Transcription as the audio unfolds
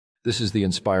This is the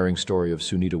inspiring story of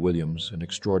Sunita Williams, an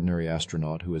extraordinary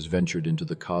astronaut who has ventured into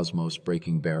the cosmos,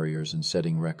 breaking barriers and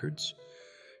setting records.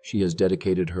 She has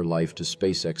dedicated her life to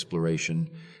space exploration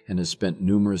and has spent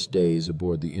numerous days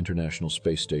aboard the International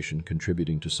Space Station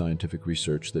contributing to scientific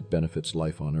research that benefits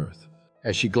life on Earth.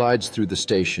 As she glides through the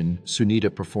station,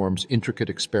 Sunita performs intricate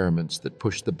experiments that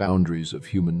push the boundaries of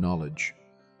human knowledge.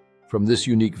 From this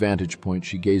unique vantage point,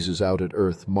 she gazes out at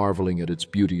Earth, marveling at its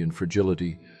beauty and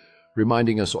fragility,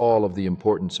 reminding us all of the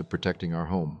importance of protecting our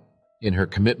home. In her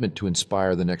commitment to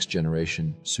inspire the next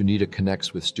generation, Sunita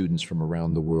connects with students from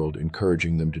around the world,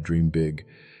 encouraging them to dream big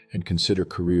and consider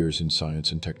careers in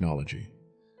science and technology.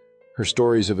 Her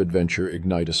stories of adventure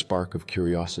ignite a spark of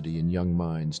curiosity in young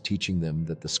minds, teaching them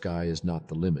that the sky is not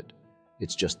the limit,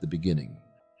 it's just the beginning.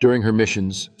 During her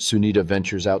missions, Sunita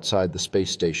ventures outside the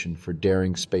space station for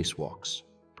daring spacewalks,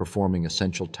 performing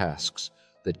essential tasks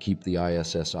that keep the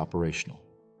ISS operational.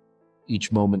 Each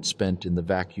moment spent in the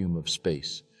vacuum of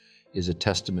space is a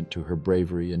testament to her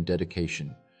bravery and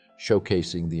dedication,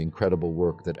 showcasing the incredible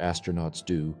work that astronauts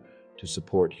do to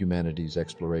support humanity's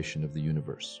exploration of the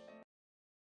universe.